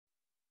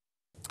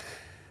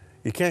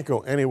You can't go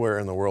anywhere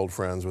in the world,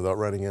 friends, without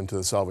running into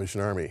the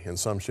Salvation Army in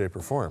some shape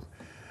or form.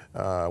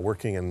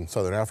 Working in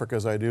Southern Africa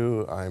as I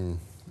do, I'm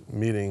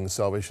meeting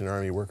Salvation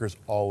Army workers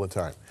all the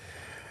time.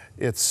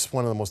 It's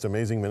one of the most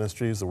amazing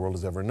ministries the world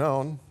has ever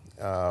known,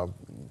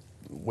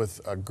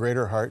 with a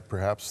greater heart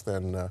perhaps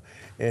than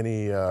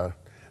any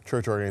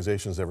church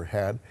organization's ever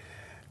had.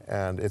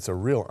 And it's a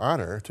real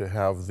honor to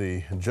have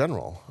the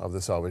General of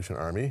the Salvation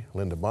Army,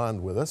 Linda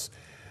Bond, with us.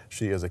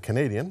 She is a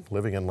Canadian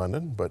living in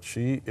London, but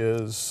she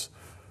is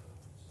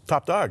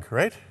top dog,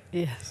 right?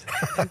 Yes.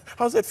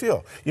 How's that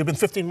feel? You've been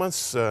 15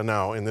 months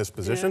now in this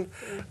position.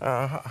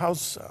 Yeah.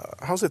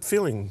 How's it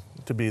feeling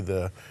to be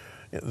the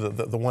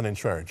one in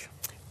charge?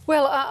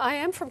 Well, I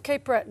am from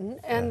Cape Breton,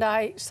 and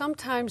I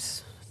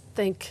sometimes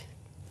think,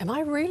 am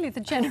I really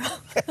the general?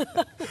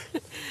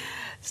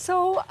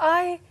 So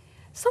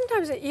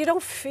sometimes you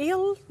don't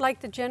feel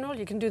like the general.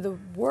 You can do the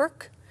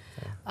work,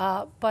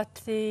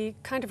 but the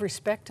kind of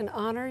respect and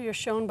honor you're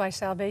shown by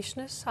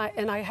Salvationists,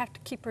 and I have to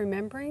keep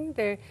remembering,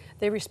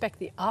 they respect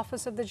the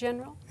office of the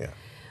general. Yeah.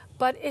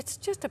 But it's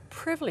just a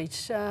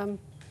privilege to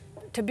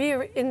be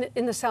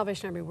in the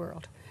Salvation Army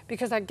world,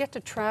 because I get to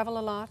travel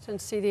a lot and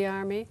see the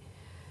Army.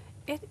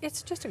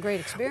 It's just a great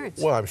experience.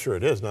 Well, I'm sure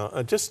it is.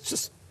 Now,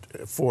 just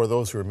for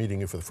those who are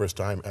meeting you for the first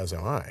time, as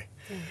am I,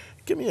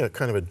 give me a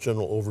kind of a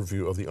general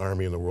overview of the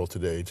Army in the world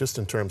today, just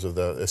in terms of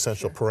the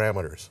essential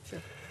parameters. Sure.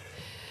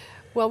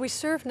 Well, we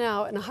serve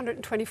now in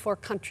 124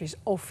 countries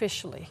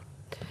officially.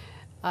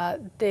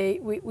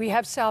 We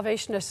have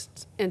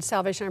Salvationists and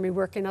Salvation Army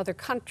work in other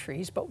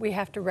countries, but we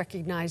have to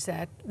recognize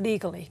that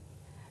legally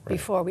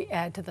before we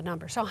add to the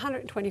number. So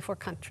 124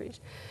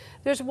 countries.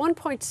 There's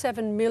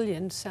 1.7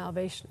 million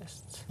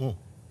Salvationists,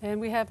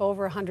 and we have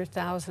over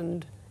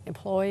 100,000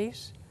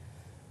 employees,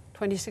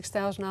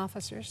 26,000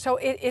 officers. So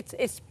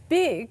it's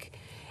big.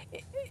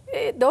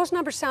 Those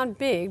numbers sound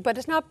big, but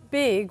it's not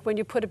big when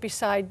you put it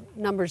beside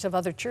numbers of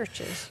other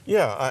churches.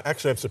 Yeah,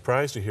 actually I'm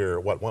surprised to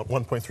hear, what,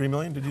 1.3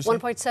 million, did you say?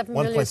 1.7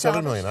 million.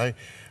 1.7 million.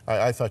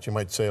 I thought you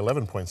might say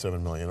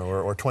 11.7 million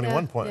or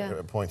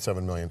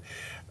 21.7 million,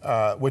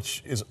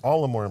 which is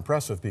all the more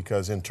impressive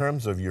because in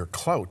terms of your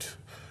clout,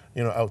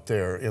 out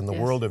there in the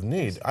world of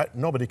need,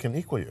 nobody can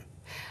equal you.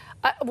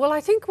 Well, I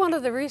think one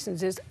of the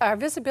reasons is our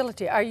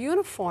visibility, our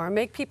uniform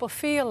make people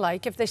feel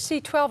like if they see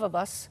 12 of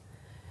us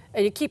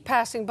and you keep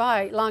passing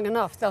by long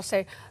enough, they'll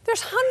say,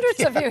 there's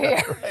hundreds of you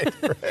here.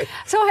 Right.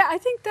 So I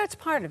think that's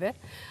part of it.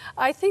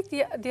 I think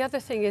the other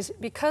thing is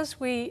because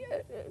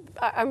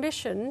our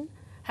mission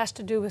has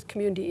to do with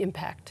community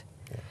impact.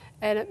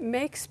 And it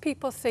makes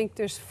people think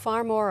there's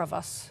far more of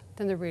us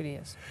than there really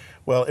is.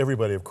 Well,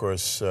 everybody, of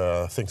course,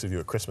 thinks of you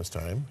at Christmas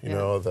time.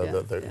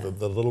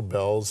 The little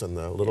bells and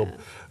the little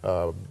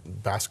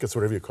baskets,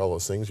 whatever you call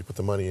those things. You put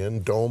the money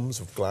in, domes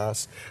of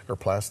glass or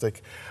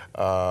plastic.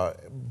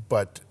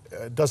 But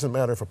it doesn't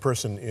matter if a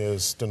person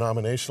is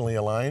denominationally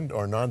aligned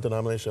or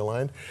non-denominationally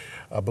aligned,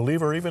 a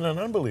believer or even an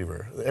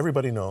unbeliever.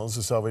 Everybody knows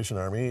the Salvation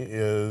Army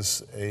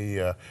is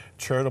a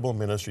charitable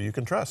ministry you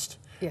can trust.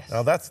 Yes.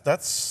 Now,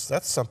 that's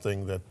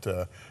something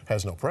that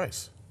has no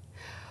price.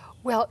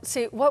 Well,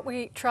 see, what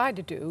we try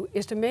to do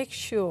is to make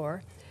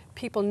sure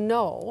people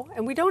know,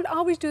 and we don't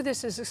always do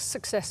this as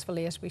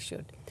successfully as we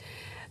should,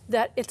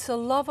 that it's the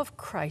love of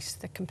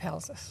Christ that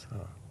compels us.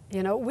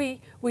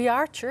 We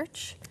are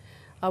church,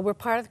 we're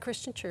part of the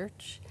Christian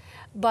church,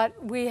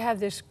 but we have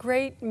this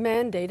great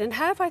mandate, and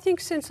have, I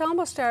think, since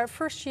almost our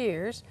first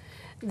years,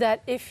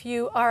 that if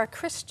you are a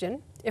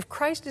Christian, if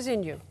Christ is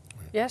in you,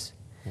 yes,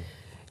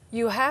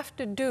 you have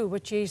to do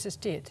what Jesus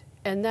did,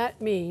 and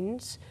that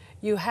means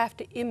you have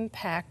to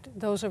impact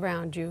those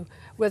around you,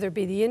 whether it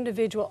be the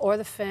individual or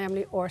the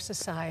family or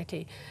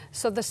society.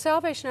 So the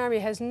Salvation Army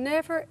has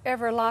never,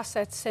 ever lost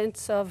that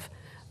sense of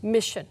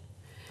mission,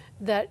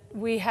 that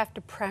we have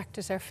to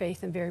practice our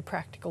faith in very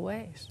practical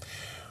ways.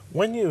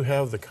 When you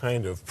have the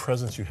kind of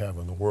presence you have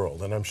in the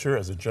world, and I'm sure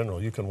as a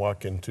general you can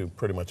walk into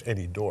pretty much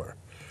any door,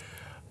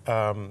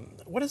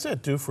 what does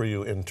that do for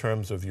you in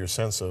terms of your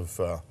sense of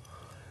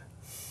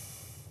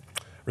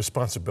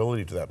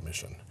responsibility to that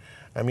mission?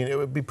 I mean, it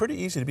would be pretty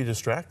easy to be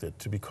distracted,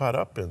 to be caught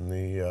up in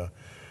the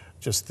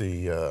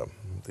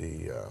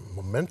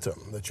momentum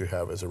that you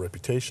have as a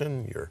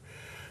reputation,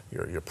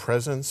 your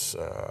presence.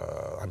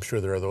 I'm sure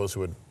there are those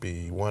who would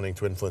be wanting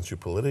to influence you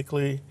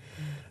politically.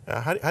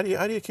 How do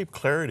you keep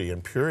clarity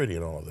and purity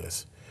in all of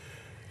this?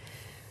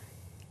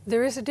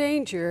 There is a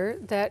danger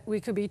that we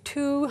could be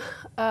too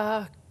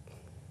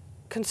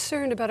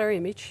concerned about our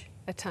image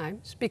at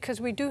times, because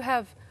we do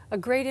have a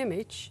great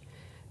image.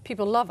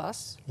 People love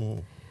us.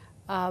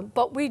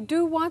 But we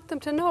do want them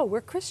to know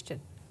we're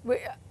Christian.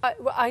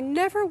 I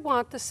never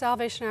want the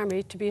Salvation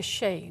Army to be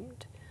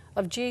ashamed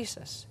of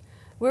Jesus.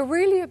 We're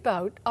really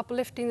about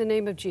uplifting the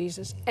name of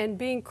Jesus and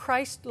being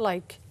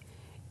Christ-like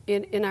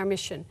in our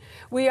mission.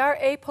 We are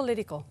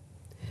apolitical.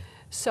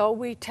 So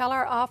we tell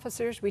our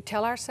officers, we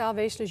tell our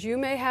Salvationists, you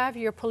may have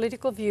your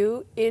political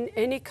view in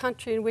any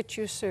country in which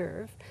you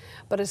serve,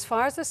 but as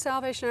far as the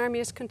Salvation Army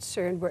is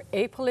concerned, we're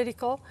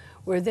apolitical.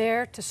 We're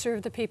there to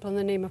serve the people in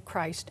the name of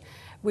Christ.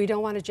 We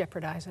don't want to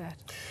jeopardize that.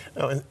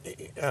 Now,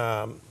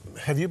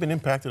 have you been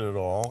impacted at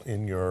all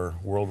in your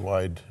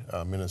worldwide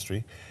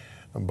ministry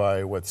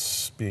by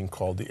what's being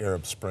called the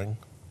Arab Spring?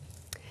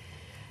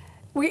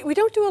 We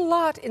don't do a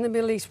lot in the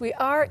Middle East. We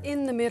are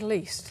in the Middle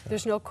East.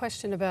 There's no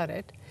question about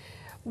it.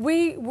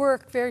 We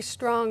work very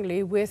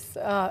strongly with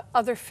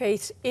other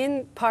faiths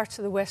in parts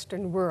of the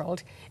Western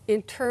world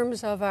in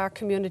terms of our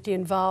community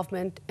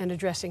involvement and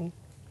addressing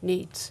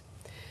needs.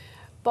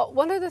 But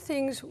one of the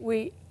things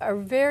we are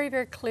very,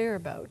 very clear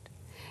about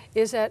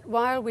is that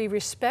while we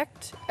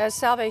respect, as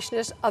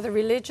Salvationists, other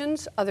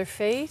religions, other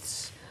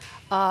faiths,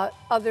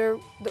 the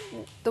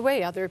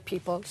way other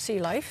people see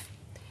life,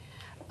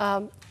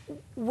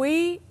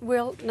 we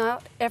will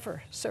not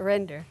ever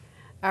surrender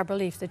our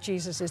belief that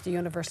Jesus is the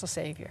universal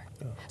Savior.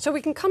 Yeah. So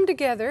we can come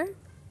together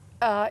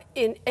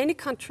in any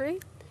country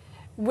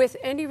with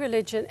any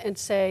religion and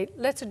say,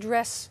 let's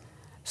address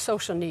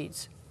social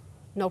needs.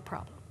 No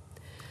problem.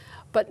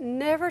 But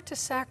never to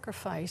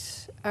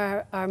sacrifice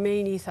our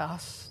main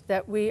ethos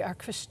that we are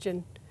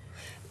Christian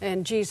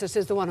and Jesus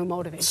is the one who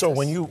motivates us. So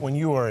when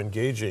you are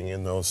engaging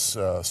in those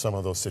some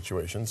of those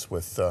situations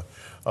with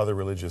other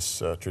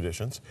religious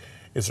traditions,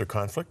 is there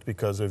conflict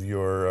because of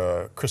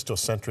your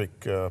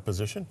Christocentric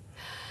position?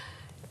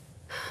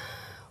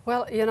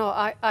 Well, you know,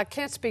 I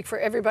can't speak for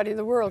everybody in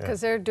the world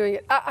because they're doing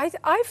it.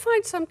 I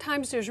find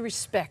sometimes there's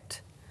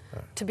respect.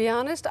 To be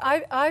honest,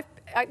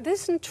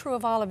 this isn't true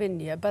of all of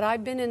India, but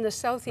I've been in the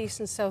southeast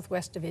and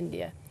southwest of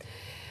India.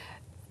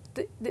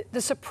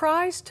 The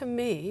surprise to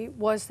me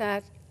was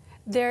that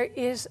there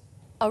is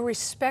a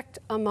respect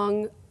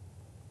among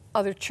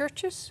other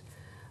churches,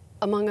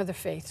 among other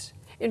faiths.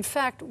 In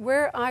fact,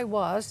 where I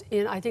was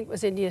in, I think it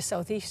was India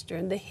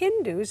Southeastern, the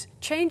Hindus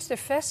changed their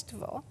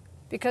festival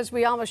because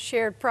we almost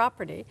shared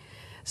property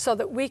so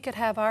that we could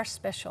have our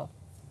special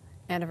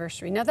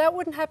anniversary. Now that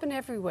wouldn't happen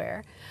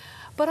everywhere,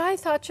 but I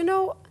thought, you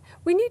know,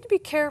 we need to be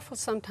careful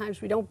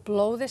sometimes we don't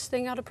blow this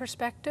thing out of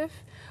perspective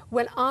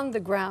when on the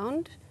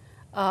ground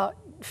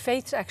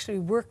faiths actually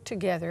work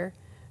together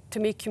to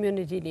meet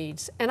community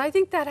needs. And I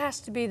think that has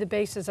to be the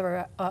basis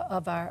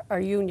of our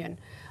union,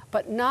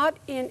 but not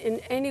in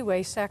any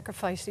way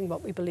sacrificing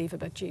what we believe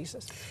about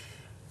Jesus.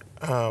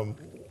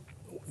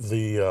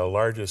 The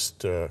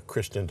largest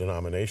Christian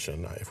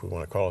denomination, if we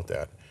want to call it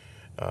that,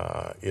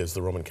 is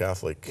the Roman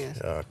Catholic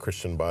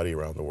Christian body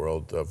around the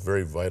world, a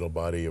very vital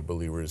body of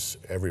believers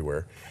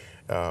everywhere.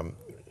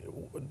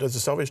 Does the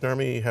Salvation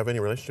Army have any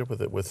relationship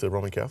with the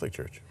Roman Catholic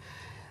Church?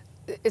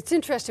 It's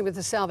interesting with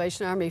the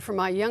Salvation Army. For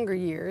my younger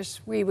years,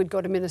 we would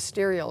go to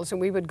ministerials, and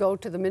we would go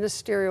to the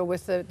ministerial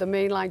with the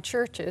mainline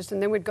churches,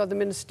 and then we'd go to the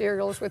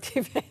ministerials with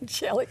the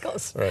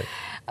evangelicals, right,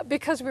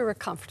 because we were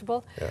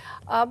comfortable.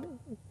 Yeah.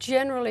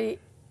 Generally,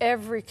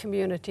 every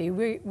community,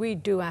 we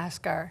do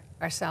ask our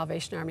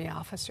Salvation Army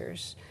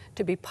officers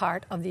to be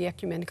part of the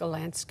ecumenical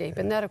landscape,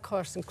 and that, of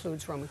course,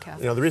 includes Roman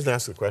Catholics. You know, the reason I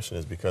ask the question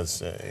is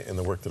because in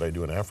the work that I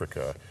do in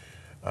Africa,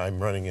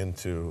 I'm running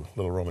into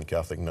little Roman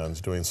Catholic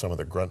nuns doing some of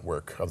the grunt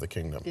work of the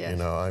kingdom. Yes. You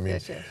know, I mean,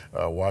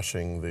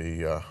 washing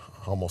the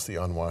almost the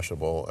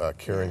unwashable,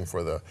 caring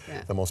for the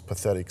most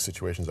pathetic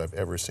situations I've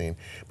ever seen.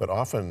 But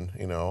often,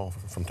 you know,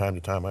 from time to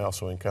time, I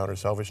also encounter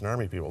Salvation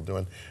Army people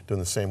doing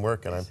the same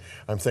work, and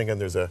I'm thinking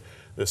there's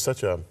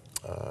such a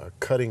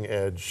cutting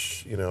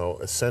edge, you know,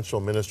 essential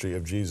ministry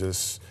of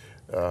Jesus.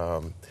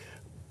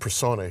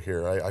 Persona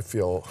here. I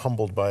feel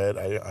humbled by it.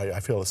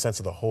 I feel a sense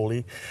of the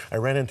holy. I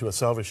ran into a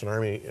Salvation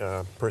Army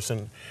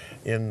person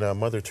in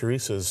Mother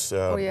Teresa's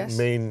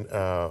main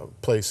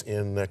place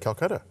in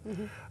Calcutta,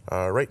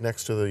 right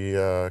next to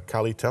the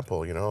Kali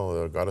Temple, you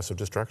know, the goddess of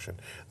destruction.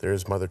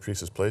 There's Mother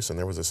Teresa's place, and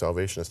there was a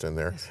Salvationist in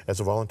there as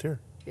a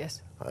volunteer.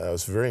 Yes. I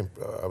was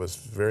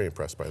very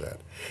impressed by that.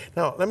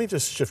 Now, let me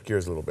just shift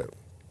gears a little bit.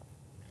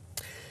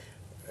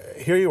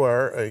 Here you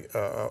are,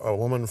 a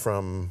woman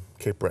from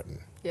Cape Breton.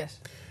 Yes.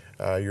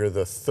 You're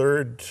the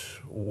third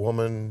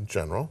woman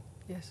general.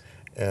 Yes.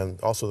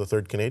 And also the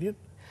third Canadian?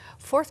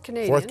 Fourth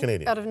Canadian. Fourth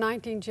Canadian. Out of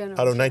 19 generals.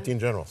 Out of 19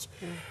 generals.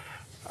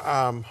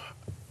 Yeah.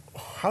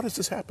 How does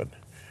this happen?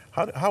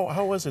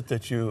 How was it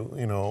that you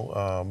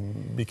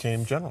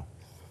became general?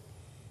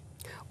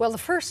 Well, the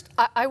first,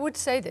 I would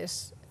say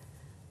this,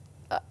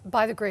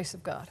 by the grace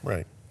of God.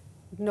 Right.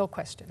 No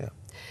question. Yeah.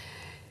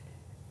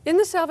 In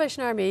the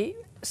Salvation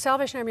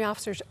Army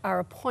officers are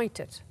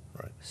appointed.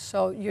 Right.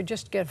 So you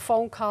just get a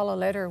phone call, a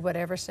letter, or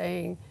whatever,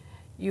 saying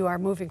you are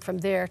moving from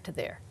there to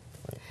there.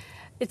 Right.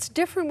 It's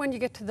different when you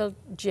get to the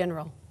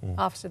general,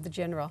 office of the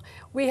general.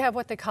 We have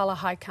what they call a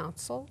high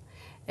council,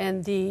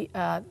 and the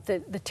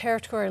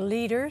territorial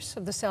leaders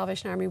of the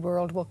Salvation Army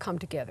world will come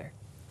together.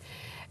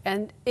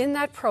 And in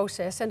that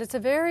process, and it's a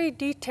very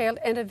detailed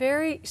and a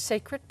very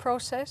sacred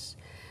process,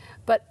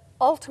 but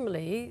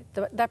ultimately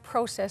that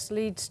process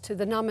leads to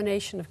the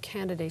nomination of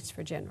candidates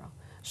for general.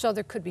 So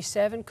there could be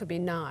 7, could be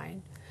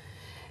 9.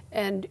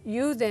 And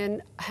you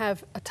then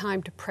have a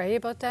time to pray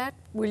about that.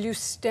 Will you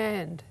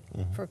stand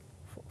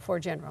for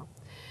general?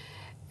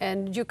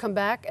 And you come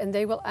back and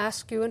they will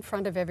ask you in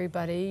front of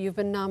everybody, you've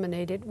been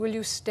nominated, will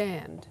you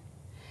stand?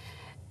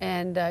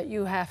 and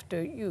you have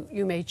to,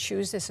 you may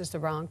choose this is the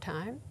wrong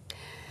time.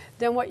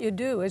 Then what you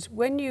do is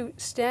when you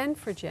stand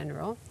for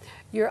general,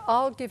 you're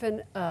all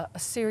given a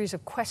series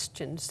of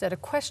questions that a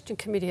question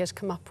committee has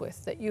come up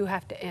with that you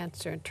have to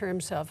answer in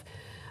terms of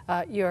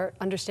your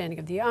understanding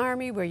of the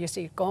Army, where you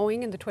see it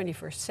going in the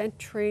 21st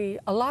century,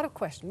 a lot of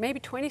questions, maybe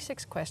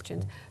 26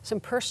 questions, some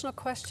personal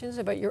questions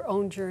about your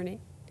own journey.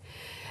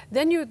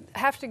 Then you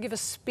have to give a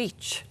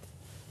speech.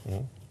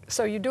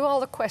 So you do all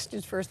the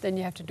questions first, then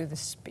you have to do the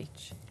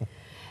speech.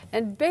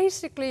 And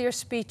basically your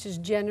speech is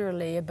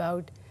generally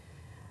about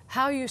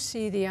how you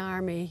see the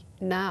Army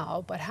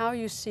now, but how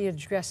you see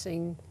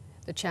addressing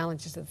the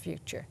challenges of the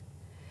future.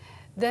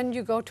 Then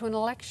you go to an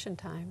election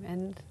time.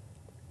 And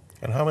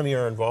how many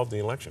are involved in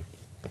the election?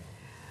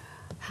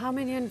 How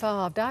many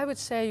involved? I would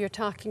say you're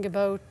talking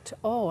about,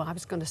 oh, I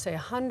was going to say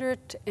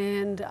 100,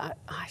 and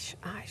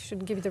I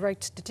shouldn't give you the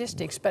right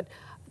statistics, but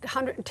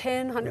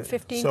 110,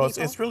 115 so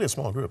people. it's really a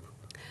small group.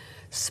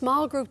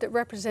 Small group that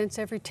represents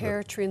every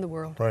territory in the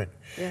world. Right.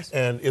 Yes.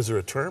 And is there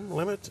a term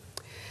limit?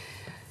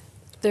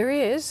 There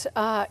is.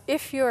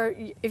 If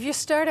you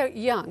start out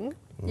young,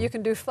 you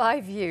can do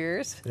 5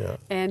 years. Yeah.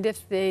 And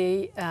if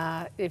the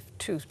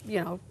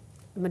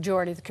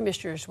majority of the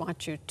commissioners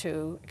want you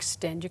to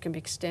extend, you can be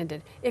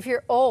extended. If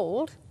you're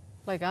old,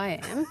 like I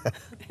am,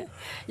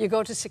 you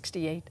go to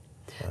 68.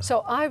 So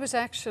I was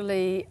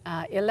actually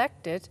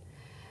elected.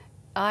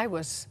 I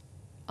was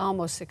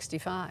almost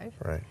 65.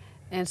 Right.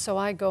 And so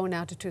I go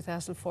now to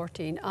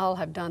 2014. I'll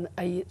have done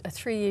a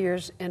 3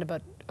 years and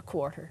about a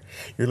quarter.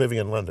 You're living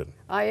in London.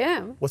 I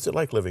am. What's it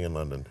like living in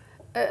London?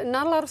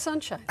 Not a lot of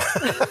sunshine.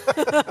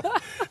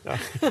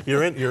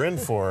 You're in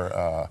for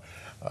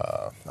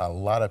a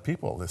lot of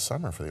people this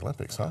summer for the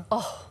Olympics, huh?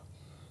 Oh,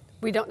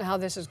 we don't know how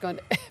this is going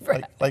to ever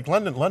happen. Like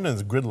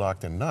London's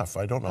gridlocked enough.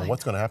 I don't know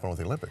what's going to happen with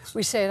the Olympics.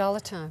 We say it all the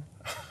time.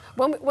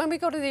 When we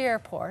go to the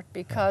airport,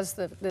 because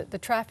the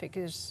traffic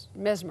is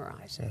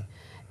mesmerizing, Yeah.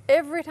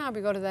 every time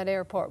we go to that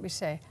airport, we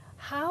say,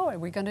 how are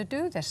we going to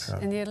do this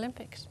in the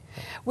Olympics?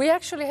 We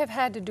actually have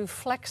had to do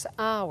flex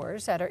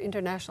hours at our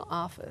international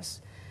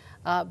office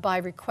by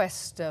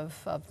request of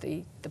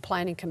the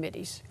planning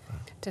committees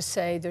to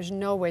say there's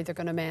no way they're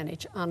going to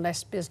manage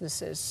unless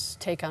businesses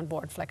take on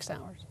board flex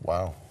hours.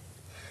 Wow.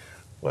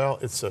 Well,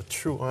 it's a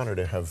true honor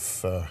to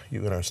have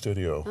you in our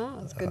studio. Oh,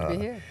 it's good to be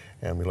here.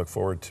 And we look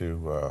forward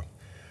to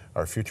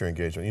our future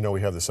engagement. You know,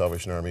 we have the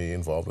Salvation Army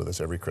involved with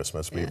us every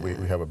Christmas.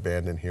 We have a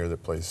band in here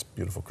that plays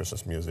beautiful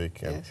Christmas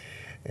music. And,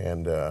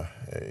 and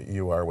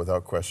you are,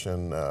 without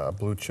question, a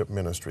blue chip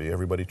ministry.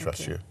 Everybody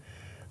trusts you.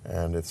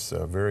 And it's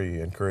very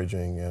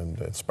encouraging and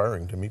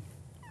inspiring to meet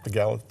the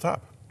gal at the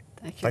top.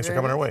 Thank you. Thanks for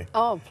coming our way.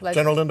 Oh, pleasure.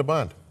 General Linda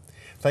Bond.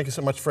 Thank you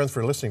so much, friends,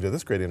 for listening to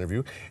this great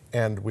interview.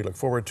 And we look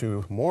forward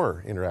to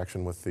more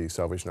interaction with the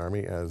Salvation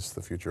Army as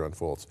the future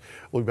unfolds.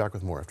 We'll be back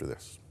with more after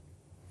this.